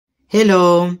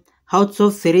Hello, how to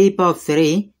solve 3 power of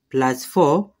 3 plus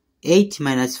 4, 8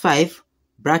 minus 5,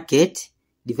 bracket,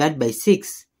 divide by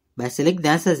 6, by select the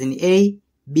answers in A,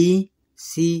 B,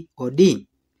 C, or D.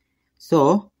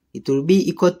 So, it will be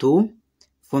equal to,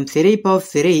 from 3 power of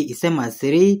 3 is same as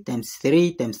 3 times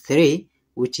 3 times 3,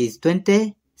 which is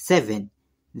 27,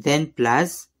 then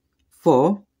plus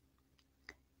 4,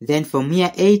 then from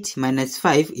here 8 minus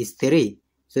 5 is 3,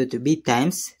 so it will be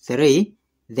times 3,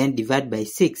 then divide by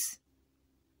 6.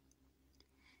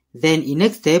 Then in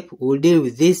next step, we'll deal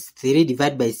with this 3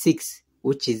 divided by 6,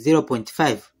 which is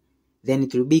 0.5. Then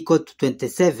it will be equal to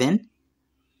 27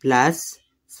 plus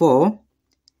 4,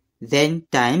 then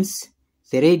times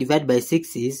 3 divided by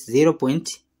 6 is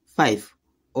 0.5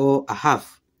 or a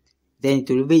half. Then it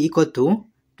will be equal to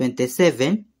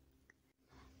 27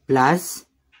 plus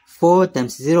 4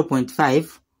 times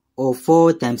 0.5 or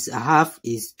 4 times a half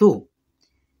is 2.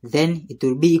 Then it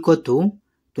will be equal to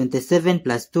 27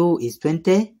 plus 2 is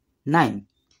 29.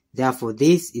 Therefore,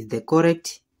 this is the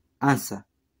correct answer.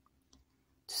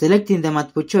 To select in the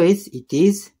multiple choice, it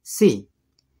is C.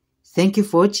 Thank you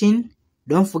for watching.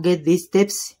 Don't forget these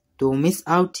steps to miss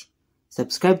out.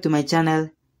 Subscribe to my channel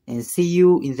and see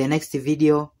you in the next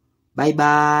video. Bye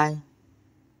bye.